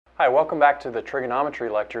Hi, welcome back to the trigonometry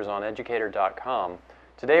lectures on educator.com.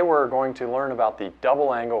 Today we're going to learn about the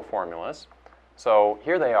double angle formulas. So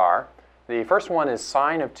here they are. The first one is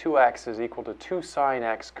sine of 2x is equal to 2 sine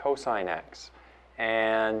x cosine x.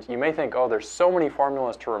 And you may think, oh, there's so many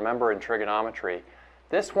formulas to remember in trigonometry.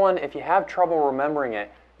 This one, if you have trouble remembering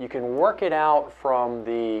it, you can work it out from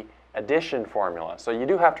the addition formula. So you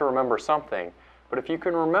do have to remember something. But if you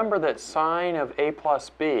can remember that sine of a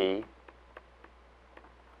plus b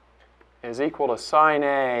is equal to sine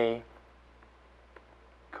A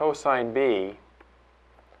cosine B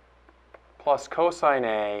plus cosine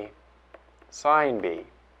A sine B.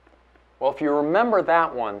 Well, if you remember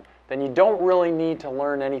that one, then you don't really need to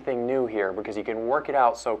learn anything new here because you can work it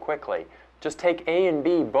out so quickly. Just take A and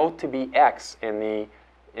B both to be x in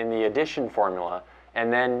the addition formula,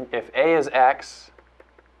 and then if A is x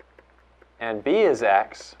and B is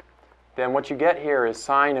x, then what you get here is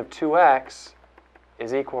sine of 2x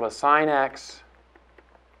is equal to sine x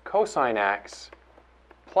cosine x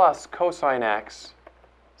plus cosine x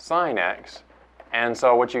sine x. And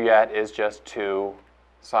so what you get is just 2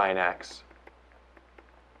 sine x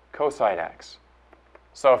cosine x.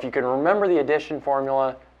 So if you can remember the addition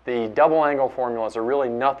formula, the double angle formulas are really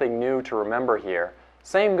nothing new to remember here.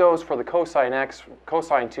 Same goes for the cosine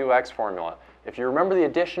 2x formula. If you remember the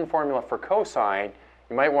addition formula for cosine,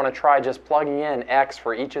 you might want to try just plugging in x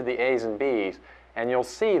for each of the a's and b's, and you'll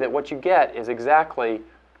see that what you get is exactly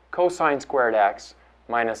cosine squared x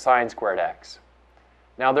minus sine squared x.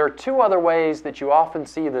 Now there are two other ways that you often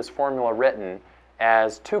see this formula written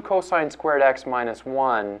as 2 cosine squared x minus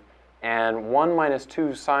 1 and 1 minus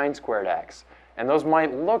 2 sine squared x. And those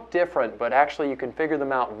might look different, but actually you can figure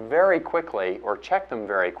them out very quickly or check them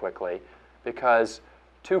very quickly because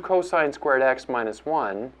 2 cosine squared x minus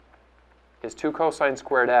 1 is 2 cosine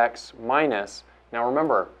squared x minus, now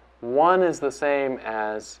remember, 1 is the same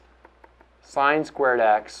as sine squared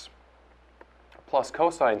x plus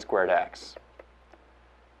cosine squared x.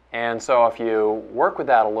 And so if you work with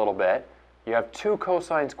that a little bit, you have 2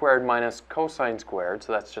 cosine squared minus cosine squared,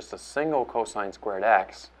 so that's just a single cosine squared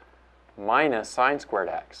x, minus sine squared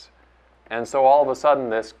x. And so all of a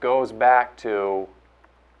sudden this goes back to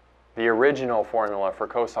the original formula for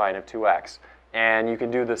cosine of 2x. And you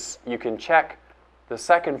can do this, you can check the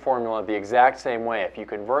second formula the exact same way. If you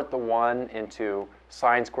convert the 1 into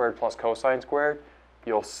sine squared plus cosine squared,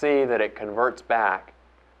 you'll see that it converts back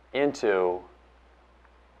into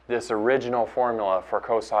this original formula for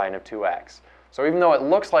cosine of 2x. So even though it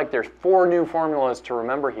looks like there's 4 new formulas to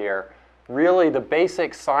remember here, really the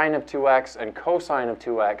basic sine of 2x and cosine of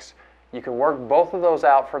 2x, you can work both of those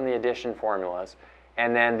out from the addition formulas.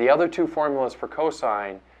 And then the other 2 formulas for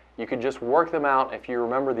cosine, you can just work them out if you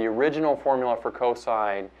remember the original formula for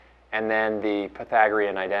cosine and then the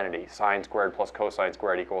Pythagorean identity, sine squared plus cosine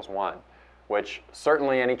squared equals 1, which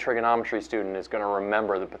certainly any trigonometry student is going to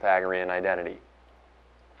remember the Pythagorean identity.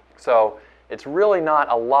 So it's really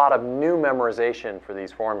not a lot of new memorization for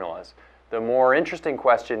these formulas. The more interesting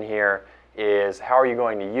question here is how are you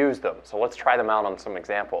going to use them? So let's try them out on some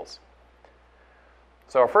examples.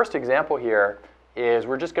 So our first example here is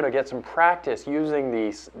we're just going to get some practice using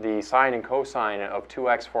the sine and cosine of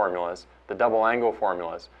 2x formulas, the double angle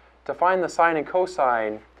formulas, to find the sine and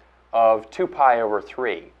cosine of 2 pi over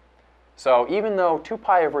 3. So even though 2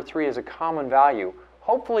 pi over 3 is a common value,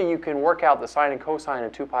 hopefully you can work out the sine and cosine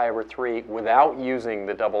of 2 pi over 3 without using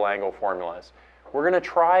the double angle formulas. We're going to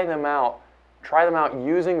try them out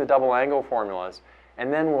using the double angle formulas,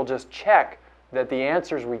 and then we'll just check that the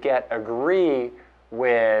answers we get agree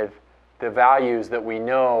with the values that we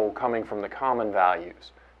know coming from the common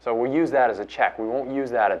values. So we'll use that as a check. We won't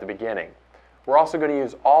use that at the beginning. We're also going to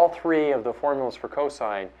use all 3 of the formulas for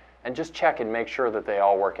cosine and just check and make sure that they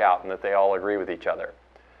all work out and that they all agree with each other.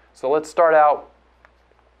 So let's start out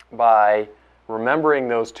by remembering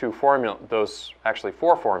those 4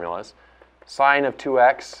 formulas. Sine of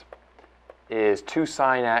 2x is 2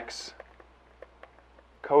 sine x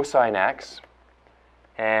cosine x,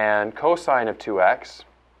 and cosine of 2x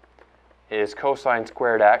is cosine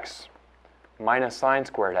squared x minus sine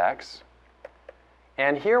squared x.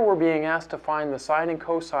 And here we're being asked to find the sine and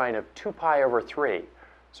cosine of 2 pi over 3.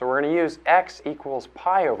 So we're going to use x equals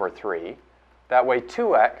pi over 3. That way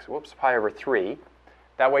 2x, pi over 3.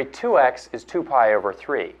 That way 2x is 2 pi over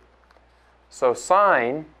 3. So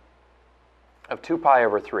sine of 2 pi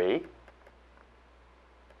over 3,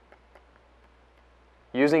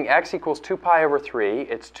 using x equals 2 pi over 3,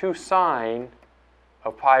 it's 2 sine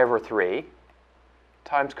of pi over 3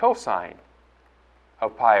 times cosine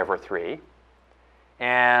of pi over 3.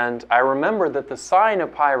 And I remember that the sine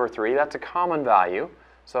of pi over 3, that's a common value.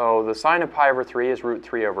 So the sine of pi over 3 is root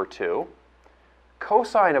 3 over 2.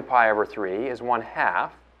 Cosine of pi over 3 is 1/2.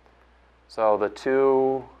 So the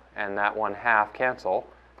 2 and that 1/2 cancel.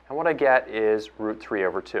 And what I get is root 3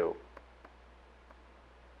 over 2.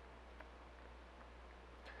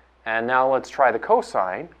 And now let's try the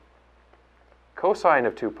cosine. Cosine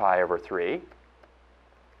of 2 pi over 3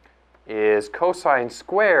 is cosine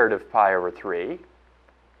squared of pi over 3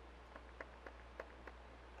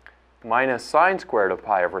 minus sine squared of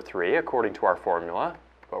pi over 3, according to our formula.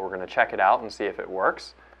 But we're going to check it out and see if it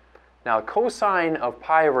works. Now, cosine of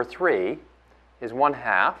pi over 3 is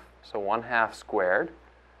 1/2, so 1/2 squared,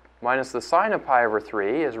 minus the sine of pi over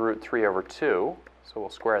 3 is root 3 over 2, so we'll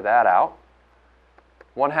square that out.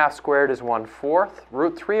 1/2 squared is 1/4.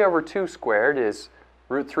 Root 3 over 2 squared is,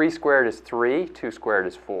 root 3 squared is 3, 2 squared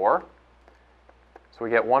is 4. So we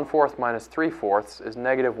get 1/4 minus 3/4 is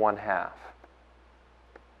negative 1/2.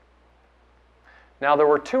 Now there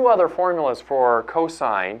were two other formulas for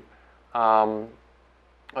cosine of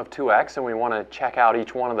 2x, and we want to check out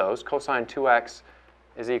each one of those. Cosine 2x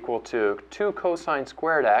is equal to 2 cosine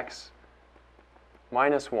squared x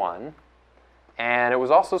minus 1. And it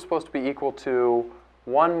was also supposed to be equal to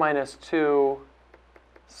 1 minus 2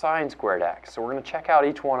 sine squared x. So we're going to check out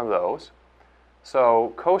each one of those.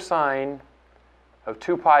 So cosine of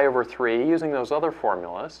 2 pi over 3, using those other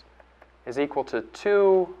formulas, is equal to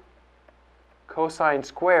 2 cosine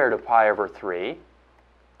squared of pi over 3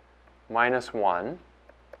 minus 1,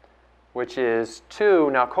 which is 2.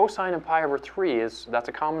 Now cosine of pi over 3 is, that's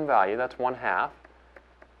a common value, that's 1/2.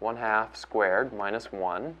 1/2 squared minus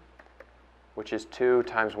 1, which is 2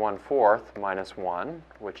 times 1/4 minus 1,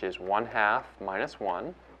 which is 1/2 minus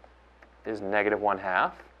 1, is negative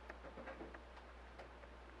 1/2.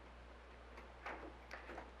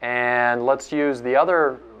 And let's use the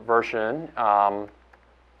other version,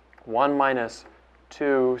 1 minus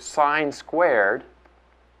 2 sine squared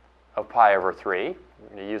of pi over 3. We're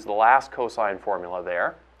going to use the last cosine formula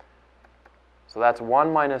there. So that's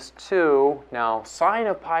 1 minus 2. Now, sine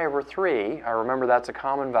of pi over 3, I remember that's a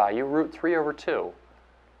common value, root 3 over 2.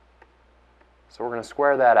 So we're going to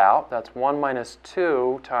square that out. That's 1 minus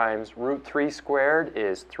 2 times root 3 squared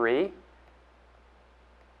is 3.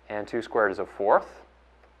 And 2 squared is 1/4.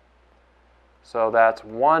 So that's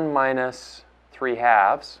 1 minus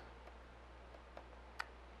 3/2,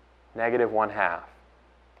 negative 1/2.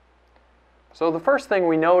 So the first thing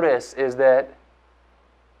we notice is that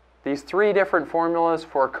these three different formulas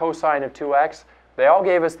for cosine of 2x, they all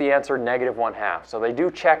gave us the answer negative 1/2. So they do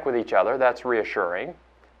check with each other. That's reassuring.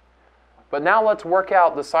 But now let's work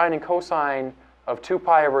out the sine and cosine of 2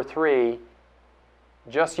 pi over 3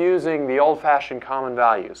 just using the old-fashioned common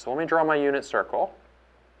values. So let me draw my unit circle.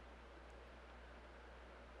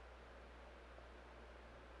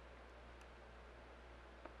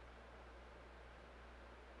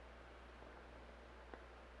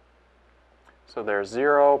 So there's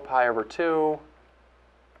 0, pi over 2,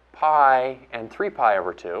 pi, and 3 pi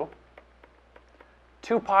over 2.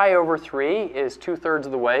 2 pi over 3 is 2/3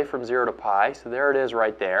 of the way from 0 to pi, so there it is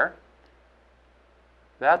right there.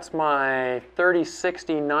 That's my 30,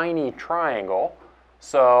 60, 90 triangle.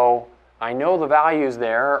 So I know the values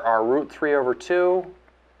there are root 3 over 2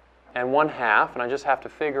 and 1/2, and I just have to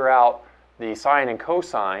figure out the sine and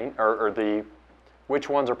cosine, or which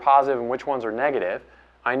ones are positive and which ones are negative.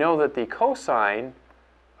 I know that the cosine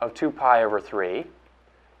of 2 pi over 3,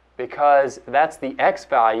 because that's the x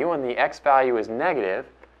value, and the x value is negative,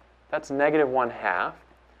 that's negative 1/2.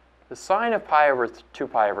 The sine of pi over 2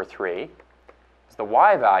 pi over 3 is the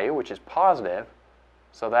y value, which is positive,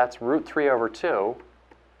 so that's root 3 over 2.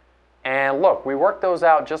 And look, we worked those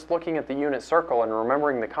out just looking at the unit circle and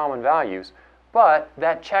remembering the common values, but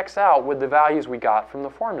that checks out with the values we got from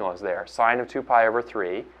the formulas there, sine of 2 pi over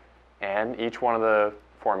 3, and each one of the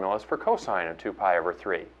formulas for cosine of 2 pi over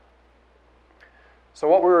 3. So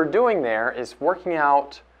what we were doing there is working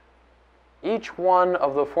out each one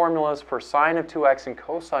of the formulas for sine of 2x and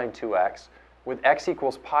cosine 2x with x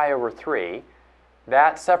equals pi over 3.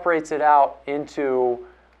 That separates it out into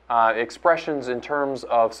expressions in terms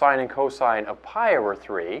of sine and cosine of pi over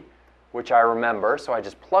 3, which I remember, so I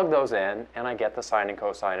just plug those in and I get the sine and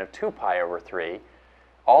cosine of 2 pi over 3.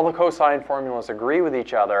 All the cosine formulas agree with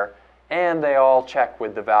each other, and they all check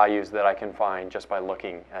with the values that I can find just by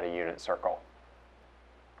looking at a unit circle.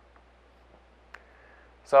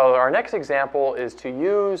 So our next example is to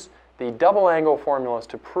use the double angle formulas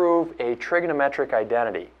to prove a trigonometric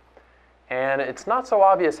identity. And it's not so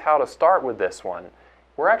obvious how to start with this one.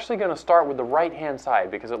 We're actually going to start with the right-hand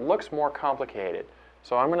side because it looks more complicated.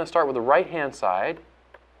 So I'm going to start with the right-hand side,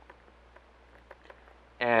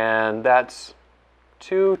 and that's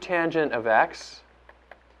 2 tangent of x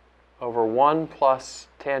over 1 plus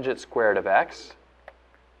tangent squared of x.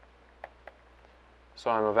 So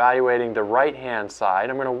I'm evaluating the right-hand side.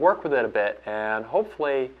 I'm going to work with it a bit, and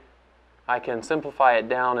hopefully I can simplify it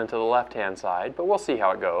down into the left-hand side, but we'll see how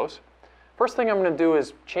it goes. First thing I'm going to do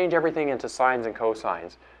is change everything into sines and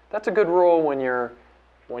cosines. That's a good rule when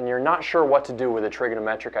you're not sure what to do with a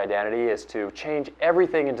trigonometric identity, is to change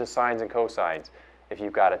everything into sines and cosines. If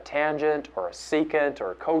you've got a tangent or a secant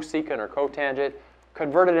or a cosecant or cotangent,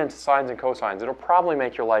 convert it into sines and cosines. It'll probably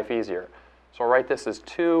make your life easier. So I'll write this as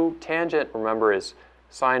 2 tangent, remember, is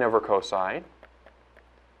sine over cosine.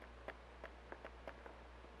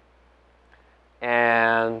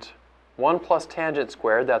 And 1 plus tangent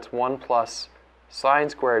squared, that's 1 plus sine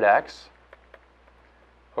squared x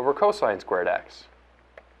over cosine squared x.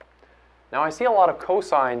 Now I see a lot of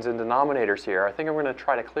cosines in denominators here. I think I'm going to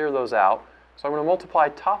try to clear those out. So I'm going to multiply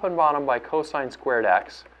top and bottom by cosine squared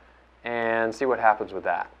x and see what happens with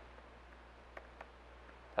that.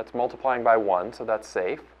 That's multiplying by 1, so that's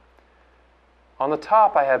safe. On the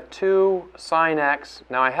top I have 2 sine x.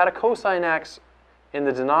 Now I had a cosine x in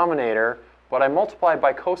the denominator, but I multiplied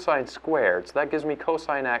by cosine squared, so that gives me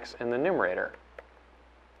cosine x in the numerator.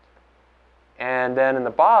 And then in the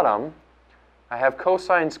bottom, I have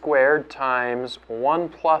cosine squared times 1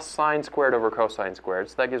 plus sine squared over cosine squared,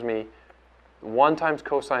 so that gives me 1 times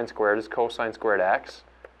cosine squared is cosine squared x,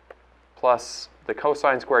 plus the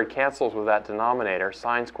cosine squared cancels with that denominator,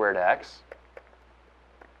 sine squared x.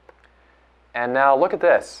 And now look at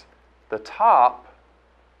this. The top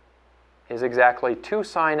is exactly 2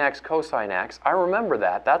 sine x cosine x. I remember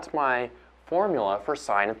that. That's my formula for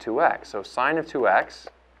sine of 2x. So sine of 2x.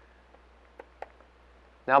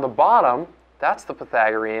 Now the bottom, that's the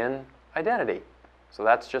Pythagorean identity. So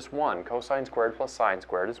that's just 1. Cosine squared plus sine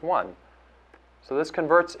squared is 1. So this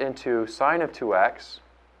converts into sine of 2x,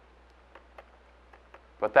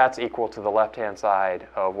 but that's equal to the left-hand side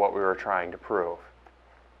of what we were trying to prove.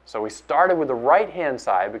 So we started with the right-hand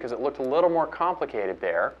side because it looked a little more complicated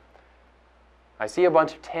there. I see a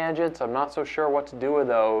bunch of tangents. I'm not so sure what to do with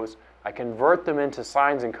those. I convert them into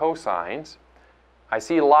sines and cosines. I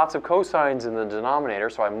see lots of cosines in the denominator,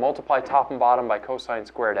 so I multiply top and bottom by cosine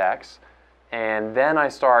squared x. And then I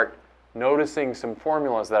start noticing some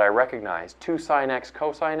formulas that I recognize. 2 sine x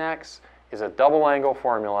cosine x is a double angle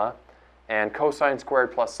formula, and cosine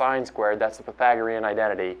squared plus sine squared, that's the Pythagorean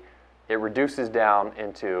identity. It reduces down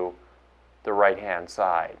into the right-hand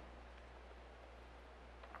side.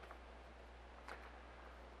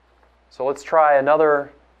 So let's try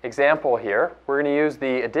another example here. We're going to use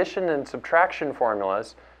the addition and subtraction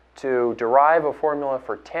formulas to derive a formula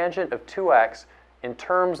for tangent of 2x in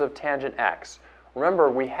terms of tangent x. Remember,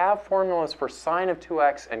 we have formulas for sine of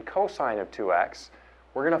 2x and cosine of 2x.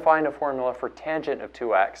 We're going to find a formula for tangent of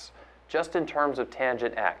 2x just in terms of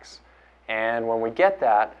tangent x. And when we get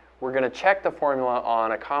that, we're going to check the formula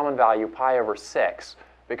on a common value pi over 6,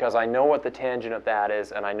 because I know what the tangent of that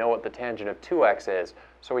is and I know what the tangent of 2x is,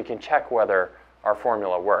 so we can check whether our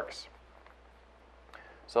formula works.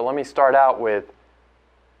 So let me start out with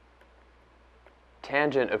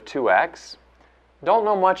tangent of 2x. Don't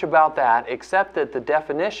know much about that, except that the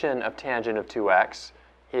definition of tangent of 2x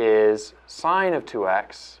is sine of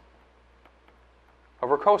 2x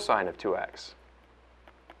over cosine of 2x.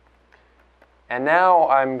 And now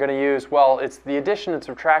I'm going to use, well, it's the addition and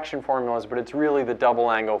subtraction formulas, but it's really the double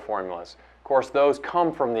angle formulas. Of course, those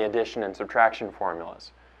come from the addition and subtraction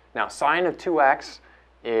formulas. Now, sine of 2x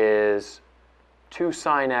is 2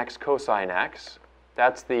 sine x cosine x.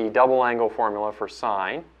 That's the double angle formula for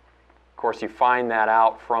sine. Of course, you find that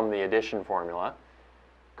out from the addition formula.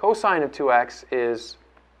 Cosine of 2x is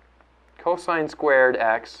cosine squared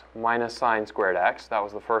x minus sine squared x. That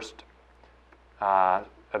was the first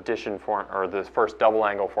addition form, or the first double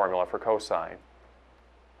angle formula for cosine.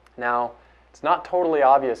 Now, it's not totally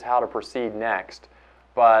obvious how to proceed next,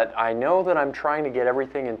 but I know that I'm trying to get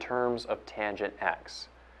everything in terms of tangent x.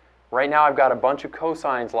 Right now I've got a bunch of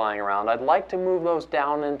cosines lying around. I'd like to move those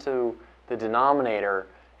down into the denominator,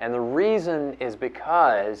 and the reason is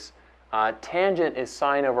because tangent is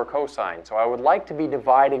sine over cosine, so I would like to be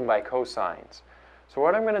dividing by cosines. So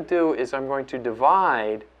what I'm going to do is I'm going to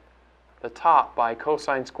divide the top by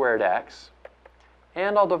cosine squared x,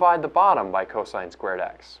 and I'll divide the bottom by cosine squared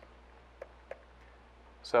x.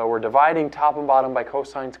 So we're dividing top and bottom by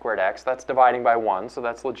cosine squared x. That's dividing by 1, so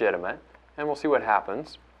that's legitimate. And we'll see what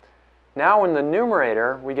happens. Now in the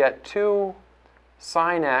numerator, we get 2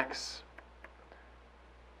 sine x.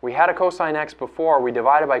 We had a cosine x before. We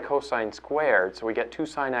divided by cosine squared, so we get 2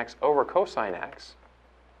 sine x over cosine x.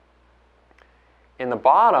 In the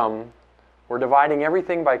bottom, we're dividing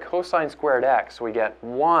everything by cosine squared x. So we get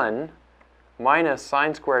 1 minus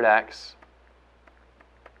sine squared x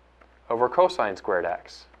over cosine squared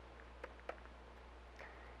x.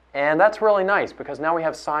 And that's really nice because now we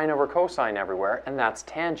have sine over cosine everywhere, and that's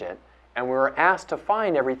tangent. And we were asked to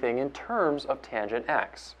find everything in terms of tangent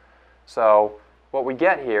x. So what we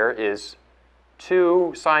get here is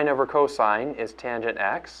 2 sine over cosine is tangent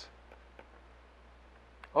x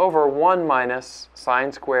over 1 minus sine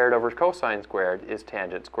squared over cosine squared is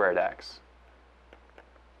tangent squared x.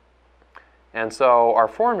 And so our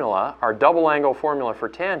formula, our double angle formula for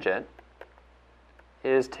tangent,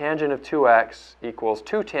 is tangent of 2x equals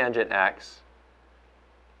 2 tangent x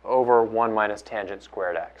over 1 minus tangent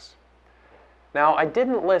squared x. Now, I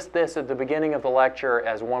didn't list this at the beginning of the lecture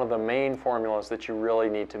as one of the main formulas that you really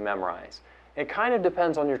need to memorize. It kind of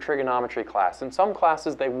depends on your trigonometry class. In some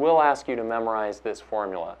classes, they will ask you to memorize this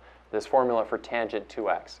formula for tangent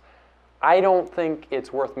 2x. I don't think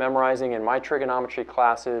it's worth memorizing in my trigonometry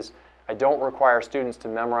classes. I don't require students to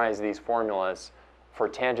memorize these formulas for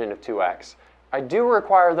tangent of 2x. I do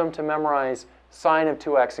require them to memorize sine of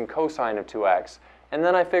 2x and cosine of 2x, and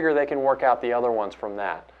then I figure they can work out the other ones from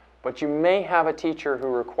that. But you may have a teacher who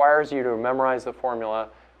requires you to memorize the formula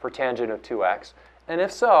for tangent of 2x, and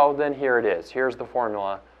if so, then here it is. Here's the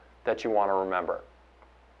formula that you want to remember.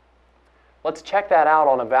 Let's check that out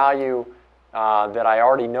on a value that I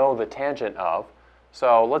already know the tangent of.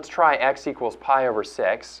 So let's try x equals pi over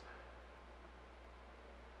 6.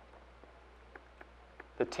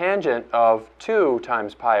 The tangent of 2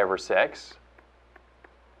 times pi over 6,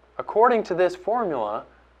 according to this formula,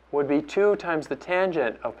 would be 2 times the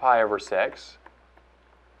tangent of pi over 6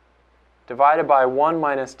 divided by 1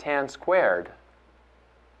 minus tan squared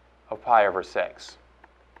of pi over 6.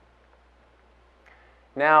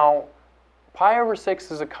 Now, pi over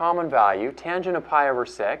 6 is a common value. Tangent of pi over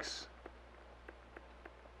 6,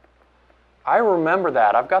 I remember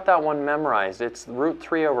that. I've got that one memorized. It's root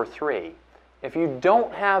 3 over 3. If you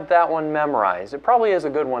don't have that one memorized, it probably is a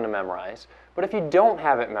good one to memorize, but if you don't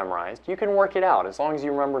have it memorized, you can work it out. As long as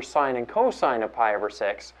you remember sine and cosine of pi over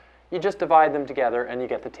 6, you just divide them together and you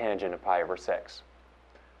get the tangent of pi over 6.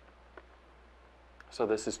 So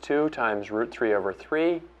this is 2 times root 3 over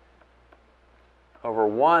 3 over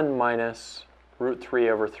 1 minus root 3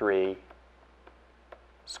 over 3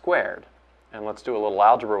 squared. And let's do a little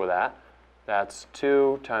algebra with that. That's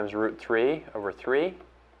 2 times root 3 over 3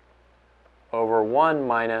 over 1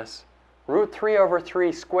 minus root 3 over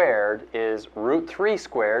 3 squared is root 3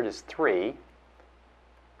 squared is 3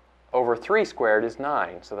 over 3 squared is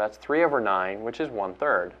 9. So that's 3 over 9, which is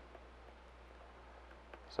 1/3.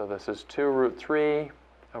 So this is 2 root 3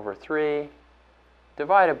 over 3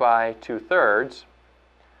 divided by 2/3.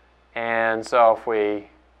 And so if we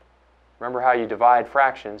remember how you divide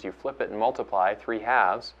fractions, you flip it and multiply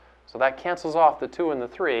 3/2. So that cancels off the 2 and the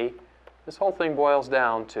 3. This whole thing boils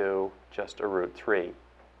down to just a root 3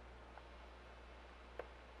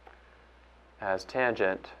 as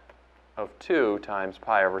tangent of 2 times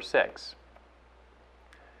pi over 6.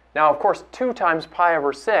 Now, of course, 2 times pi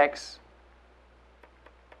over 6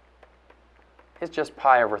 is just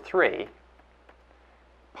pi over 3.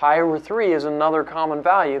 Pi over 3 is another common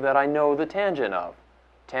value that I know the tangent of.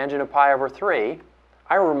 Tangent of pi over 3,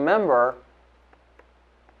 I remember,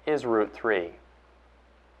 is root 3.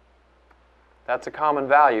 That's a common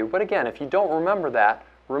value, but again, if you don't remember that,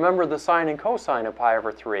 remember the sine and cosine of pi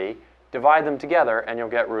over 3, divide them together, and you'll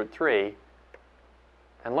get root 3.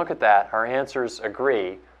 And look at that, our answers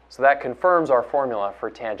agree, so that confirms our formula for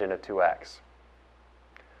tangent of 2x.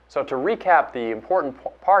 So to recap the important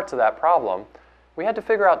parts of that problem, we had to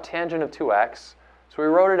figure out tangent of 2x, so we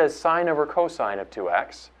wrote it as sine over cosine of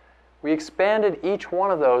 2x. We expanded each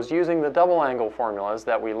one of those using the double angle formulas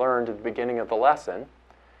that we learned at the beginning of the lesson.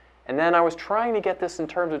 And then I was trying to get this in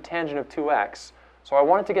terms of tangent of 2x, so I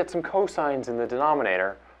wanted to get some cosines in the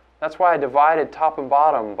denominator. That's why I divided top and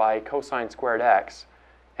bottom by cosine squared x,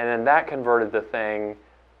 and then that converted the thing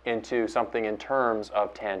into something in terms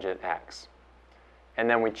of tangent x. And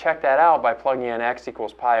then we checked that out by plugging in x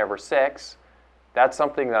equals pi over 6. That's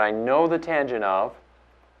something that I know the tangent of,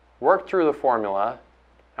 worked through the formula,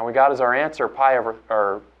 and we got as our answer pi over,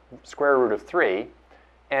 or square root of 3.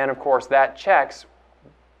 And of course, that checks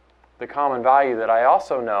the common value that I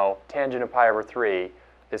also know, tangent of pi over 3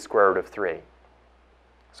 is square root of 3.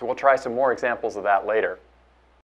 So we'll try some more examples of that later.